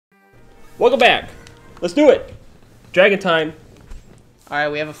Welcome back. Let's do it. Dragon time.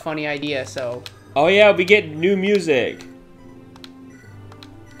 Alright, we have a funny idea, so... Oh yeah, we get new music.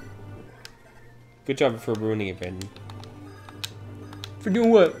 Good job for ruining it, Brandon. For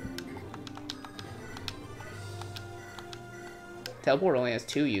doing what? Teleport only has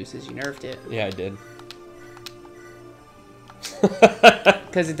 2 uses. You nerfed it. Yeah, I did.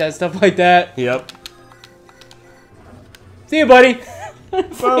 Because it does stuff like that. Yep. See you, buddy.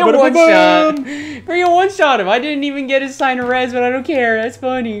 Freaking one-shot him. I didn't even get his sign of res, but I don't care. That's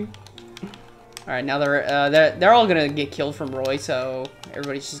funny. Alright, now they're all gonna get killed from Roy, so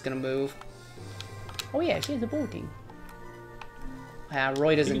everybody's just gonna move. Oh yeah, she has the bolting.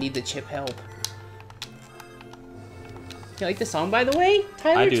 Roy doesn't need the chip help. You like the song, by the way?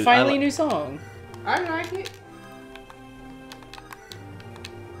 Tyler, it's finally a new song. I like it.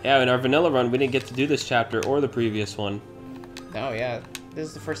 Yeah, in our vanilla run, we didn't get to do this chapter or the previous one. Oh yeah, this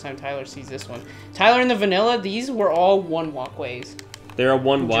is the first time Tyler sees this one. Tyler in the vanilla, these were all 1 walkways. They're a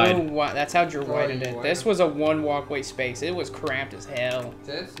 1 wide. That's how Drew widened it. This was a 1 walkway space. It was cramped as hell.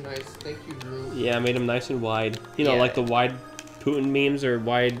 That's nice. Thank you, Drew. Yeah, I made them nice and wide. You know, like the wide Putin memes or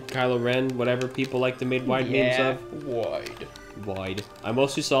wide Kylo Ren, whatever people like to make wide memes of. Wide. I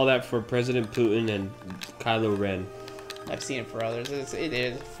mostly saw that for President Putin and Kylo Ren. I've seen it for others. It's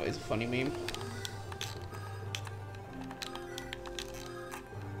a funny meme.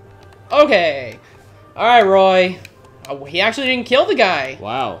 Okay. Alright, Roy. Oh, he actually didn't kill the guy.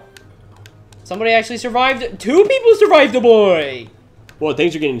 Wow. Somebody actually survived. 2 people survived the boy. Well,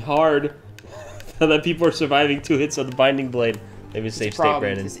 things are getting hard. That people are surviving 2 hits of the binding blade. Maybe safe state,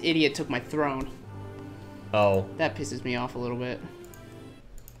 Brandon. This idiot took my throne. Oh. That pisses me off a little bit.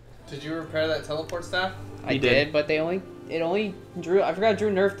 Did you repair that teleport staff? I did, but it only Drew. I forgot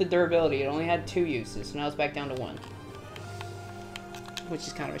Drew nerfed the durability. It only had 2 uses, so now it's back down to 1. Which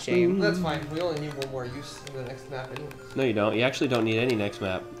is kind of a shame. That's fine. We only need 1 more use in the next map anyway. No, you don't. You actually don't need any next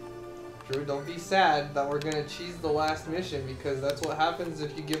map. Drew, don't be sad that we're gonna cheese the last mission because that's what happens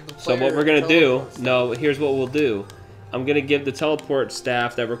if you give the player. So what we're gonna do? No, here's what we'll do. I'm gonna give the teleport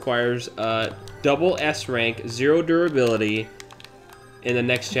staff that requires double S rank, 0 durability, in the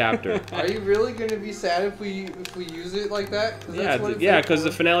next chapter. Are you really gonna be sad if we use it like that? Yeah, because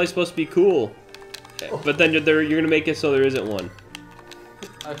the finale's supposed to be cool, but then you're gonna make it so there isn't one.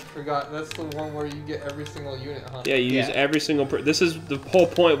 I forgot. That's the one where you get every single unit, huh? Yeah, you use every single. This is the whole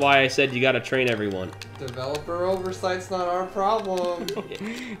point why I said you gotta train everyone. Developer oversight's not our problem.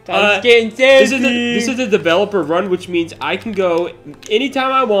 Getting this is a developer run, which means I can go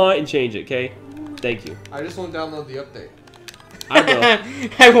anytime I want and change it. Okay, thank you. I just won't download the update. I will.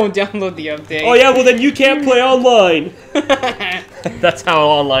 I won't download the update. Oh yeah, well then you can't play online. That's how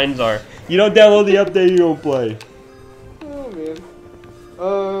onlines are. You don't download the update, you don't play. Oh man.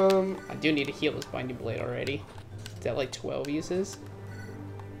 I do need to heal this binding blade already. Is that like 12 uses?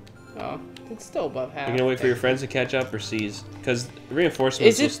 Oh, it's still above half. You're gonna wait for your friends to catch up or seize? Because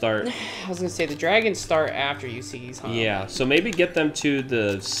reinforcements will start. I was gonna say the dragons start after you seize, huh? Yeah, so maybe get them to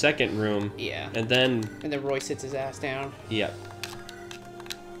the 2nd room. Yeah. And then Roy sits his ass down. Yep.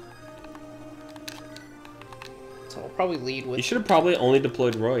 So I'll probably lead with. You should have probably only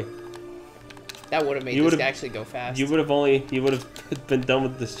deployed Roy. That would have made this actually go fast. You would have been done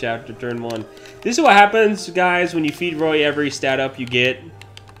with this chapter turn 1. This is what happens, guys, when you feed Roy every stat up you get.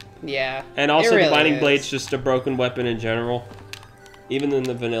 Yeah. And also the binding blade's just a broken weapon in general. Even in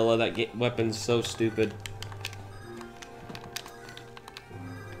the vanilla, that weapon's so stupid.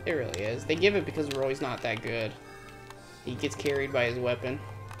 It really is. They give it because Roy's not that good. He gets carried by his weapon.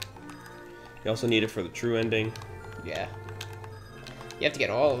 You also need it for the true ending. Yeah. You have to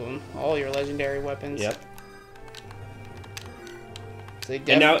get all of them, all your legendary weapons. Yep. So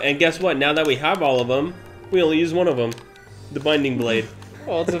and guess what? Now that we have all of them, we only use one of them, the binding blade.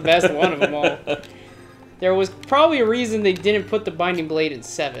 Well, it's the best one of them all. There was probably a reason they didn't put the binding blade in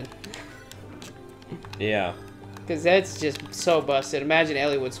 7. Yeah. Because that's just so busted. Imagine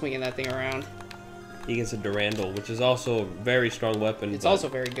Eliwood swinging that thing around. He gets a Durandal, which is also a very strong weapon. It's also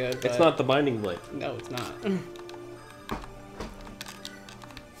very good. But it's not the binding blade. No, it's not.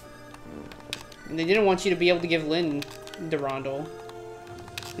 And they didn't want you to be able to give Lynn Durandal.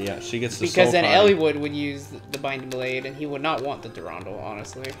 Yeah, she gets the because then Eliwood would use the binding blade, and he would not want the Durandal,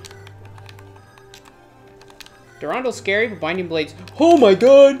 honestly. Durandal's scary, but binding blades. Oh my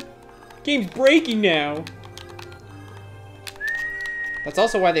god! Game's breaking now. That's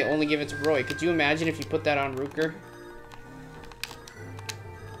also why they only give it to Roy. Could you imagine if you put that on Rutger?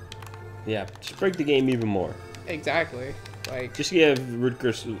 Yeah, just break the game even more. Exactly. Like just give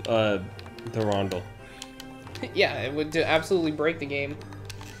Rutger Durandal. Yeah, it would absolutely break the game.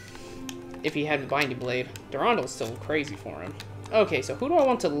 if he had the Binding Blade. Durandal's still crazy for him. Okay, so who do I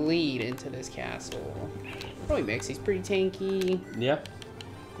want to lead into this castle? Probably Mix. He's pretty tanky. Yeah.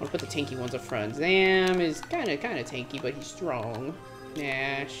 I'll put the tanky ones up front. Zam is kind of tanky, but he's strong.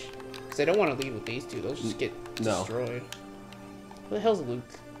 Nash. Because I don't want to lead with these two. They'll just get destroyed. What the hell's Luke?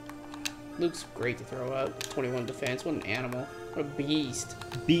 Luke's great to throw up. 21 defense. What an animal. What a beast.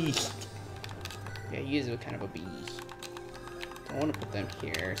 Beast. Yeah, he is kind of a beast. I want to put them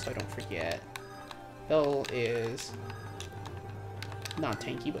here so I don't forget. Bell is not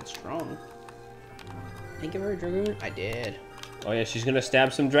tanky, but strong. Did I give her a dragoon? I did. Oh yeah, she's gonna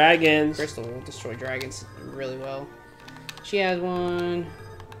stab some dragons. Crystal will destroy dragons really well. She has one.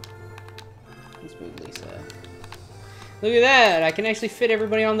 Let's move Lisa. Look at that! I can actually fit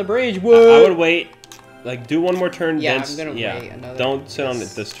everybody on the bridge. What? I would wait. Like, do one more turn. Yeah, then I'm gonna wait another. Don't sit on it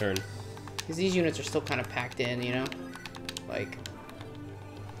this turn. Because these units are still kind of packed in, you know? Like,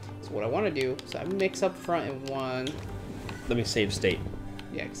 so what I want to do is I mix up front in one. Let me save state.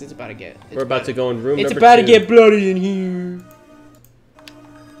 Yeah, because it's about to get. We're about to go in room number 2. It's about to get bloody in here.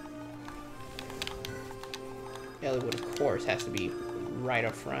 Elliewood, of course, has to be right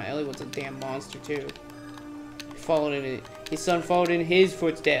up front. Elliewood's a damn monster too. Followed in it. His son followed in his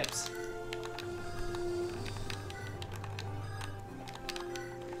footsteps.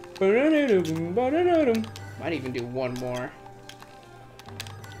 Might even do one more.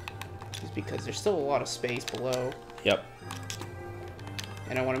 Just because there's still a lot of space below. Yep.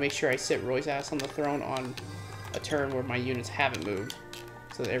 And I want to make sure I sit Roy's ass on the throne on a turn where my units haven't moved.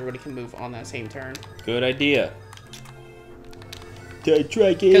 So that everybody can move on that same turn. Good idea.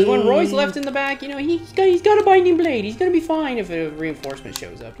 Because when Roy's left in the back, you know, he's got a Binding Blade. He's gonna be fine if a reinforcement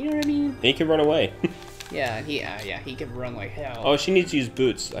shows up. You know what I mean? He can run away. Yeah, he can run like hell. Oh, she needs to use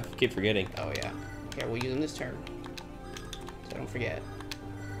boots. I keep forgetting. Oh yeah. Yeah, we'll use them this turn. So don't forget.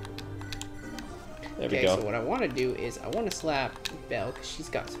 There we go. So what I want to do is I want to slap Belle because she's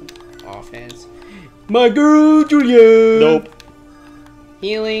got some offense. My girl, Julia. Nope.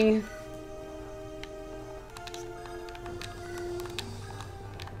 Healing.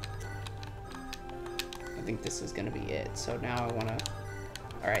 I think this is gonna be it. So now I want to.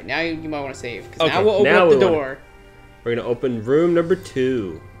 All right, now you might want to save because now we'll open up the door. We're gonna open room number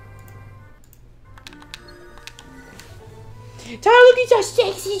 2. Tyler, look at that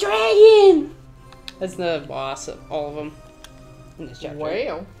sexy dragon. That's the boss of all of them in this chapter.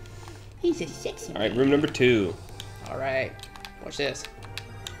 Wow. He's a sexy. All right, room number 2. All right, watch this.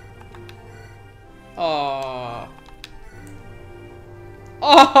 Oh.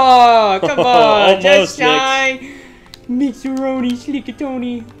 Oh, come on, just shine. Mixeroni,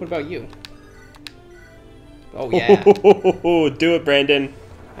 Slickatoni. What about you? Oh yeah. Do it, Brandon.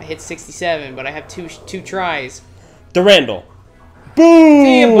 I hit 67, but I have two tries. Durandal. Boom.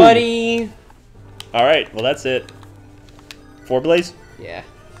 See ya, buddy. All right, well that's it. 4 Blaze. Yeah.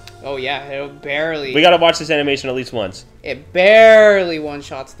 Oh yeah, it'll barely. We gotta watch this animation at least once. It barely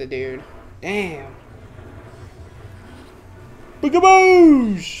one-shots the dude. Damn.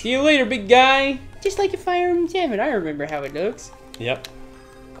 Boogaboosh! See you later, big guy. Just like a Fire Emblem 7, I remember how it looks. Yep.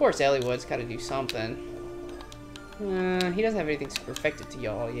 Of course, Elliewood's got to do something. He doesn't have anything perfected to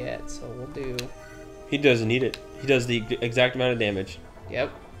y'all yet, so we'll do. He doesn't need it. He does the exact amount of damage.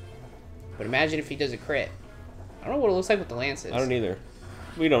 Yep. But imagine if he does a crit. I don't know what it looks like with the lances. I don't either.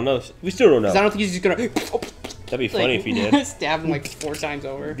 We don't know. We still don't know. I don't think he's just gonna. That'd be funny if he did. Stab him like 4 times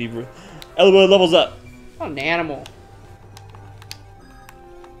over. Elliewood levels up. What an animal.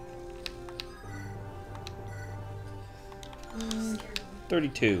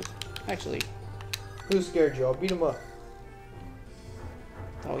 $32. Actually. Who scared you? I'll beat him up.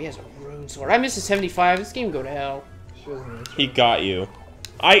 Oh, he has a rune sword. I missed a 75. This game go to hell. He got you.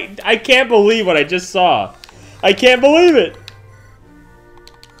 I can't believe what I just saw. I can't believe it.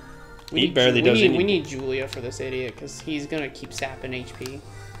 We need Julia for this idiot, because he's going to keep sapping HP.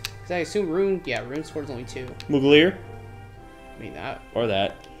 Because I assume rune sword's only 2. Muglir? I mean that. Or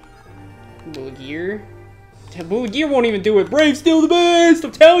that. Muglir? Muglir won't even do it. Brave's still the best,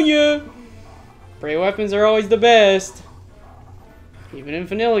 I'm telling you. Brave weapons are always the best. Even in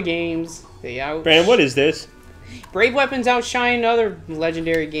vanilla games, they out. Brandon, what is this? Brave weapons outshine other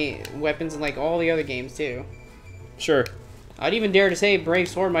legendary weapons in like all the other games too. Sure. I'd even dare to say Brave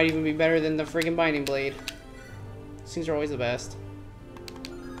Sword might even be better than the friggin' Binding Blade. These things are always the best.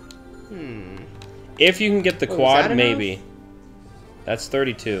 If you can get the quad, maybe. That's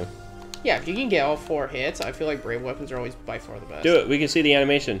 32. Yeah, if you can get all 4 hits, I feel like Brave weapons are always by far the best. Do it. We can see the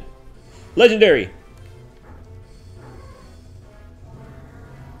animation. Legendary.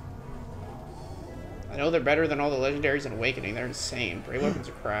 I know they're better than all the legendaries in Awakening. They're insane. Brave weapons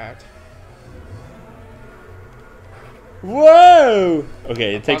are cracked. Whoa!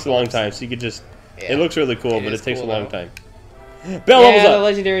 Okay, it takes a long time, so you could just... Yeah, it looks really cool, but it takes a long time. Bell levels up! The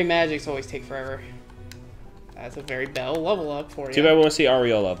legendary magics always take forever. That's a very Bell level up for you. Too bad I want to see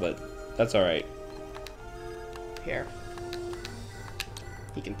Ariola, but that's alright. Here.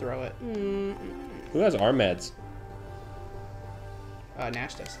 He can throw it. Who has Armads?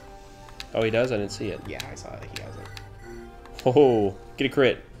 Nash does. Oh, he does? I didn't see it. Yeah, I saw it. He has it. Oh, get a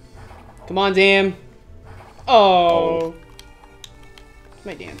crit. Come on, damn. Oh.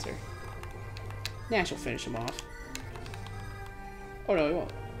 My dancer. Nash will finish him off. Oh, no, he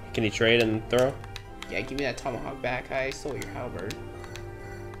won't. Can he trade and throw? Yeah, give me that tomahawk back. I stole your halberd.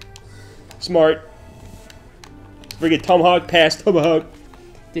 Smart. Bring it, tomahawk, pass, tomahawk.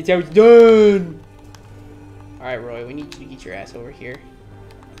 That's how it's done. Alright, Roy, we need you to get your ass over here.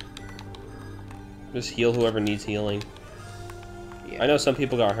 Just heal whoever needs healing. Yeah. I know some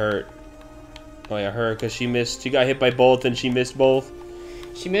people got hurt. Oh yeah, her, because she missed. She got hit by both and she missed both.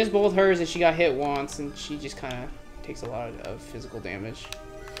 She missed both hers and she got hit once and she just kind of takes a lot of physical damage.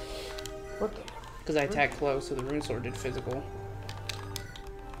 What the? Because I attacked close, so the rune sword did physical.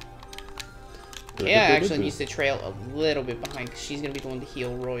 Yeah, actually needs to trail a little bit behind because she's going to be the one to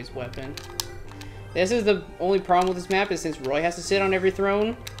heal Roy's weapon. This is the only problem with this map is since Roy has to sit on every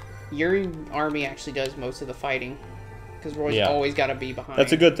throne, your army actually does most of the fighting. Because Roy's always got to be behind.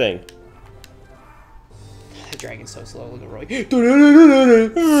 That's a good thing. The dragon's so slow. Look at Roy.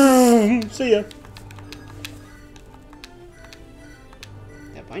 See ya.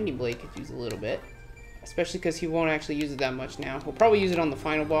 That binding blade could use a little bit. Especially because he won't actually use it that much now. He'll probably use it on the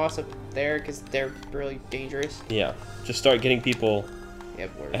final boss up there because they're really dangerous. Yeah. Just start getting people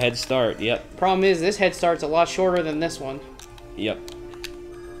a head start. Yep. Problem is, this head start's a lot shorter than this one. Yep.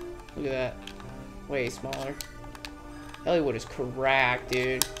 Look at that. Way smaller. Hollywood is cracked,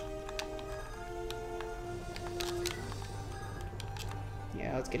 dude.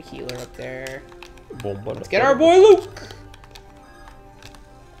 Yeah, let's get a healer up there. Let's get our boy Luke!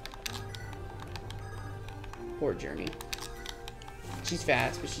 Poor Journey. She's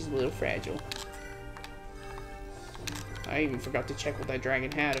fast, but she's a little fragile. I even forgot to check what that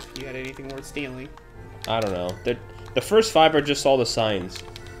dragon had, if you had anything worth stealing. I don't know. The first 5 are just all the signs.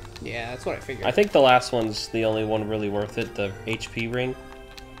 Yeah, that's what I figured. I think the last one's the only one really worth it, the HP ring.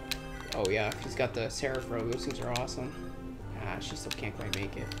 Oh yeah, she's got the Seraph robe. Those things are awesome. Ah, she still can't quite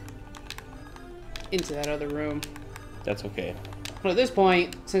make it. Into that other room. That's okay. Well, at this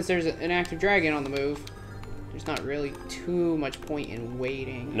point, since there's an active dragon on the move, there's not really too much point in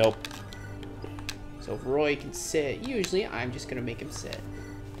waiting. Nope. So if Roy can sit, usually I'm just gonna make him sit.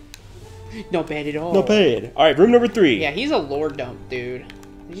 Not bad at all. Not bad. Alright, room number 3. Yeah, he's a lore dump, dude.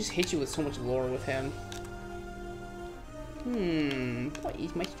 They just hit you with so much lore with him. What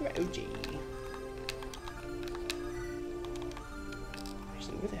is my strategy?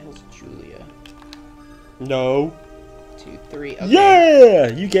 Actually, where the hell's Julia? No. 2, 3. Okay. Yeah!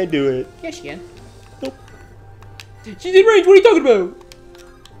 You can't do it. Yeah, she can. Nope. She's in range. What are you talking about?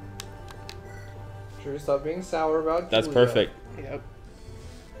 Sure, stop being sour about That's Julia. perfect. Yep.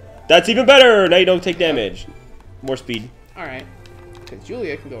 That's even better! Now you don't take damage. More speed. Alright. Because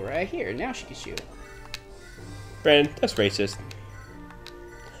Julia can go right here. Now she can shoot. Brandon, that's racist.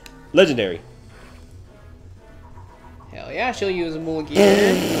 Legendary. Hell yeah, she'll use a mulligan.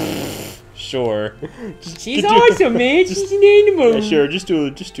 Sure. She's awesome, man. She's an animal. Yeah, sure. Just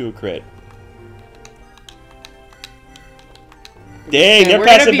do a crit. Dang, they're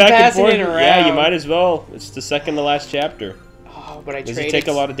passing back and forth. Yeah, you might as well. It's the second to last chapter. Oh, but I traded. Does it take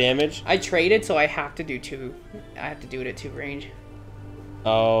a lot of damage? I traded, so I have to do 2. I have to do it at 2 range.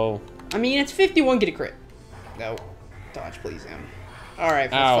 Oh. I mean, it's 51. Get a crit. No. Dodge, please, him.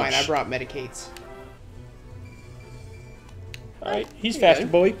 Alright, that's fine. I brought medicates. Alright, he's faster,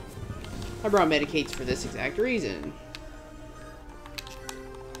 boy. I brought medicates for this exact reason.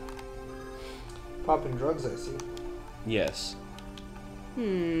 Popping drugs, I see. Yes.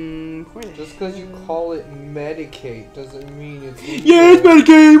 Just because you call it medicate doesn't mean it's legal. Yeah, it's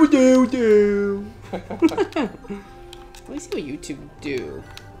medicate. We do. Let me see what YouTube do.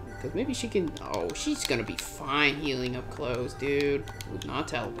 Because maybe she can... Oh, she's going to be fine healing up close, dude. Would not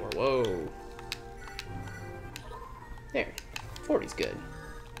teleport. Whoa. There. 40's good.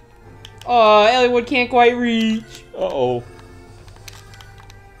 Oh, Elliewood can't quite reach. Uh-oh.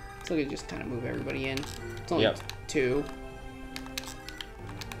 So we can just kind of move everybody in. It's only 2.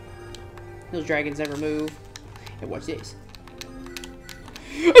 Those dragons never move. And watch this.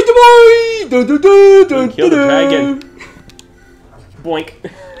 Kill the dragon. Boink.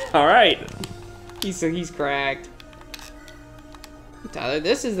 Alright. He's cracked. Tyler,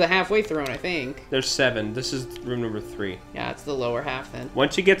 this is the halfway throne, I think. There's 7. This is room number 3. Yeah, it's the lower half then.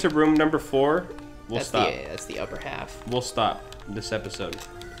 Once you get to room number 4, we'll stop. That's the upper half. We'll stop this episode.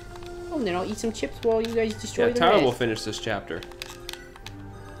 Oh, and then I'll eat some chips while you guys destroy the Tyler rest. will finish this chapter.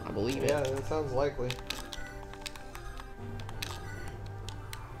 I believe it. Yeah, that sounds likely.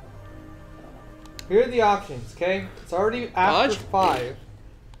 Here are the options, okay? It's already after 5.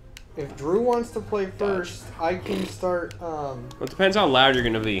 If Drew wants to play first, I can start Well, it depends how loud you're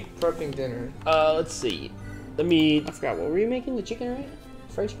gonna be. prepping dinner. Let's see. Let me. I forgot, what were you making? The chicken, right?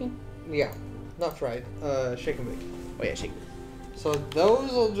 Fried chicken? Yeah, not fried. Shake and bake. Oh yeah, chicken. So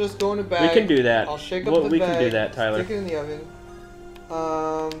those will just go in a bag. We can do that. I'll shake up the bag. We can do that, Tyler. Stick it in the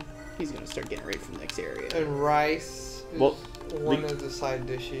oven. He's gonna start getting ready for the next area. And rice is Well, one of the side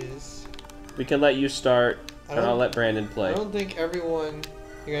dishes. We can let you start, and I'll let Brandon play. I don't think everyone.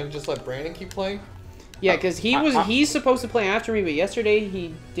 You're gonna just let Brandon keep playing? Yeah, because he's supposed to play after me, but yesterday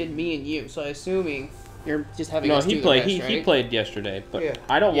he did me and you, so I'm assuming you're just having us do the rest, right? He played yesterday, but Yeah.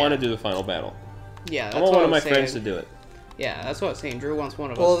 I don't want to do the final battle. Yeah, that's I want what one of my saying. friends to do it. Yeah, that's what I was saying. Drew wants one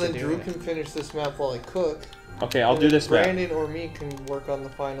of Well, us to then do Drew it. can finish this map while I cook. Okay, I'll and do then this map. Brandon or me can work on the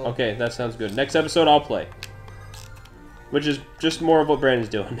final. Okay, that sounds good. Next episode, I'll play. Which is just more of what Brandon's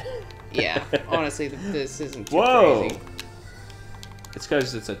doing. Yeah, honestly, this isn't too Whoa! crazy. It's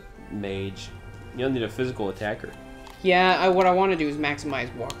because it's a mage. You don't need a physical attacker. Yeah, what I want to do is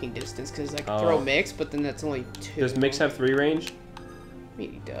maximize walking distance, because I can throw Oh. Mix, but then that's only 2. Does Mix have 3 range?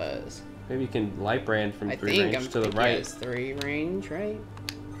 Maybe he does. Maybe you can light brand from I 3 think range I'm to the thinking right. he has 3 range, right?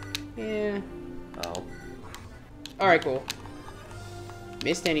 Yeah. Oh. Alright, cool.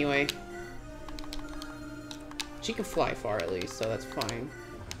 Missed anyway. She can fly far at least, so that's fine.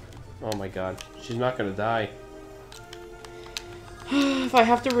 Oh my god. She's not gonna die. If I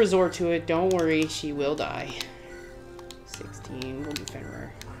have to resort to it, don't worry, she will die. 16, we'll do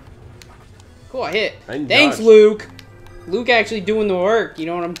Fenrir. Cool, I hit. Thanks, dodged. Luke! Luke actually doing the work, you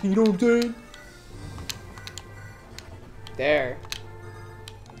know what I'm saying? There.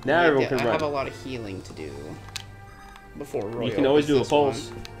 Now everyone can I run. have a lot of healing to do before Roy You can always do a opens this pulse.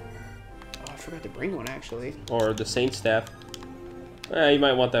 one. Oh, I forgot to bring one, actually. Or the Saint Staff. You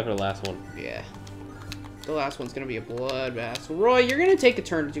might want that for the last one. Yeah. The last one's gonna be a bloodbath. So, Roy, you're gonna take a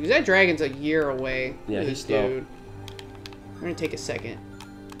turn or two, because that dragon's a year away. Yeah, Look at he's this slow. dude. We're gonna take a second.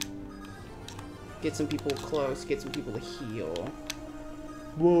 Get some people close, get some people to heal.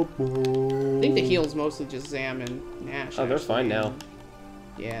 I think the heal's mostly just Zam and Nash. Oh, they're fine now.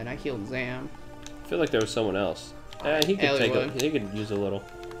 Yeah, and I healed Zam. I feel like there was someone else. He could Ellie take a, would. he could use a little.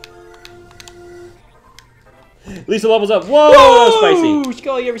 Lisa levels up. Whoa, that was spicy.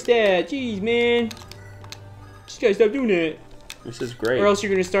 Scully every stat. Jeez, man. Just gotta stop doing that. This is great. Or else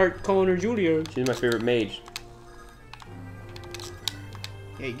you're gonna start calling her Julia. She's my favorite mage.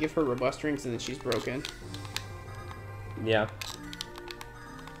 Yeah, you give her robust rings and then she's broken. Yeah.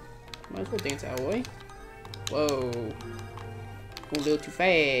 Might as well dance out, boy. Whoa. Going a little too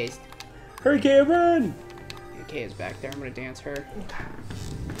fast. Hurricane run! Okay, is back there. I'm gonna dance her.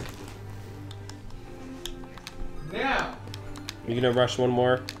 Now. You gonna rush one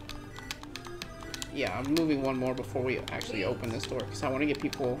more? Yeah, I'm moving one more before we actually open this door because I want to get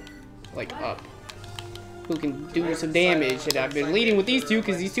people like up who can do some damage. And I've been leading with these two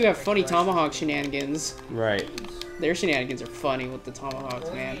because these two have funny tomahawk shenanigans. Right. Their shenanigans are funny with the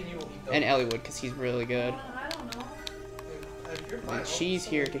tomahawks, man. And Elliewood because he's really good. And she's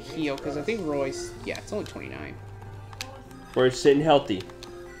here to heal because I think Roy's, yeah, it's only 29. We're sitting healthy.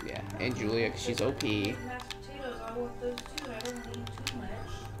 Yeah, and Julia because she's OP. I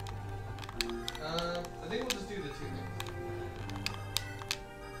think we'll just do the 2 things.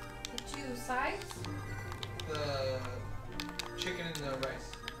 The 2 sides? The chicken and the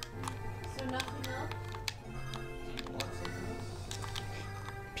rice. So nothing else? Do you want something else?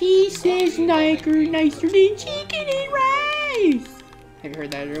 Pieces nicer than chicken and rice. Have you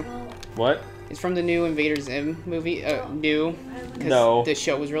heard that, Drew? Well, What? It's from the new Invader Zim movie. New. Because No. the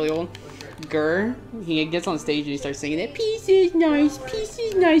show was really old. Gurr, he gets on stage and he starts singing that pieces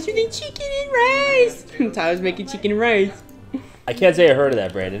nicer than chicken and rice. Tyler's making chicken and rice. I can't say I heard of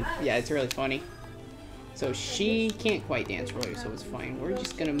that, Brandon. Yeah, it's really funny. So she can't quite dance Roy, so it's fine. We're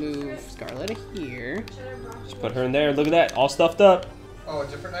just gonna move Scarlett here. Just put her in there. Look at that. All stuffed up. Oh, a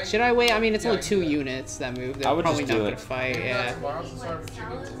different night? Should I wait? I mean, it's Yeah, only I 2 can do that. units that move. They're I would probably just not do gonna it. fight. Maybe not Yeah. tomorrow, since we're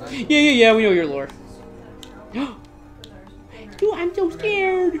chicken tonight. Yeah, we know your lore. Dude, I'm so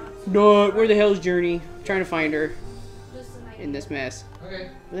scared. No, where the hell's Journey? I'm trying to find her in this mess. Okay.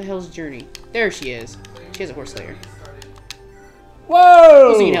 Where the hell's Journey? There she is. She has a horse slayer. Whoa!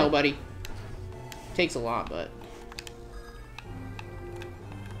 We'll see in hell, buddy. Takes a lot, but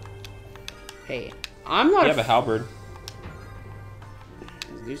Hey, I'm not. You have a halberd.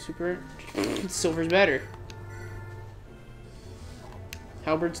 Do super. Silver's better.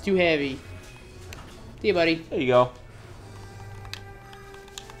 Halberd's too heavy. See you, buddy. There you go.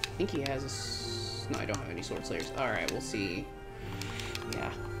 I think he has a... No, I don't have any sword slayers. Alright, we'll see. Yeah.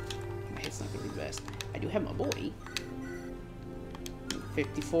 My hit's not gonna be the best. I do have my boy.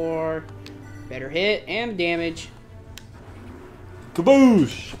 54. Better hit and damage.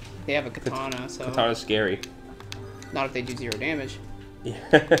 Kaboosh! They have a katana, so... Katana's scary. Not if they do 0 damage.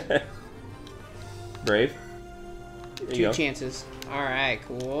 Yeah. Brave. There you 2 go. chances. Alright,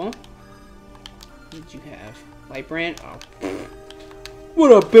 cool. What did you have? Light brand? Oh.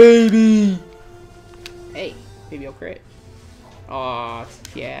 What up, baby? Hey, maybe I'll crit. Aw,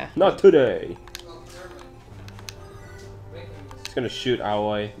 yeah. Not today. It's gonna shoot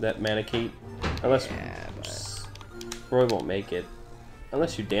Alloy, that Manacate. Unless Yeah, but... Roy won't make it.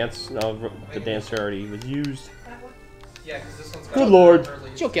 Unless you dance. No, the dancer already was used. Yeah, because this one's got Good lord.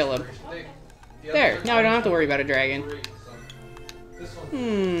 She'll kill him. There, now I don't have to worry about a dragon.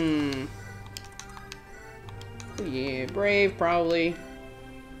 Yeah, brave, probably.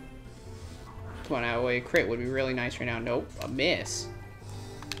 Come on, Alloy. Crit would be really nice right now. Nope, a miss.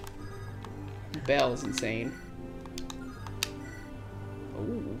 Bell's insane.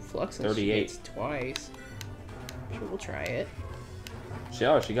 Ooh, Flux 38. hits twice. Sure, we'll try it.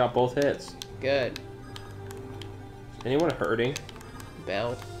 She got both hits. Good. Anyone hurting?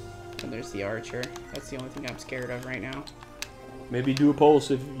 Bell. And there's the archer. That's the only thing I'm scared of right now. Maybe do a pulse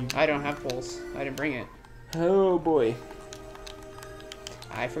if you... I don't have pulse. I didn't bring it. Oh boy.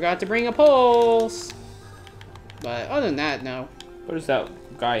 I forgot to bring a pulse. But other than that, no. What does that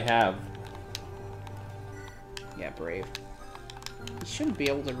guy have? Yeah, brave. He shouldn't be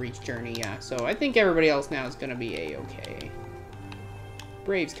able to reach journey, yeah. So I think everybody else now is gonna be a-okay.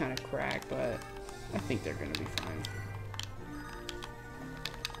 Brave's kind of cracked, but I think they're gonna be fine.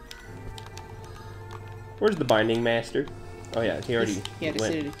 Where's the binding master? Oh yeah, he already He had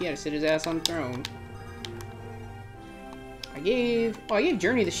went. to sit his ass on the throne. I gave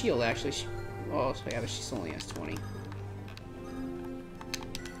Journey the shield actually. Oh, so yeah, but she only has 20.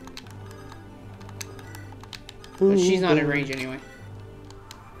 But she's not in range anyway.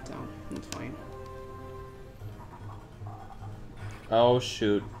 So, that's fine. Oh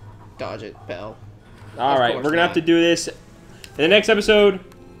shoot. Dodge it, Bell. Alright, we're gonna have to do this in the next episode.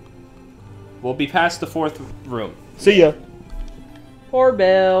 We'll be past the 4th room. See ya. Poor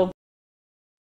Bell.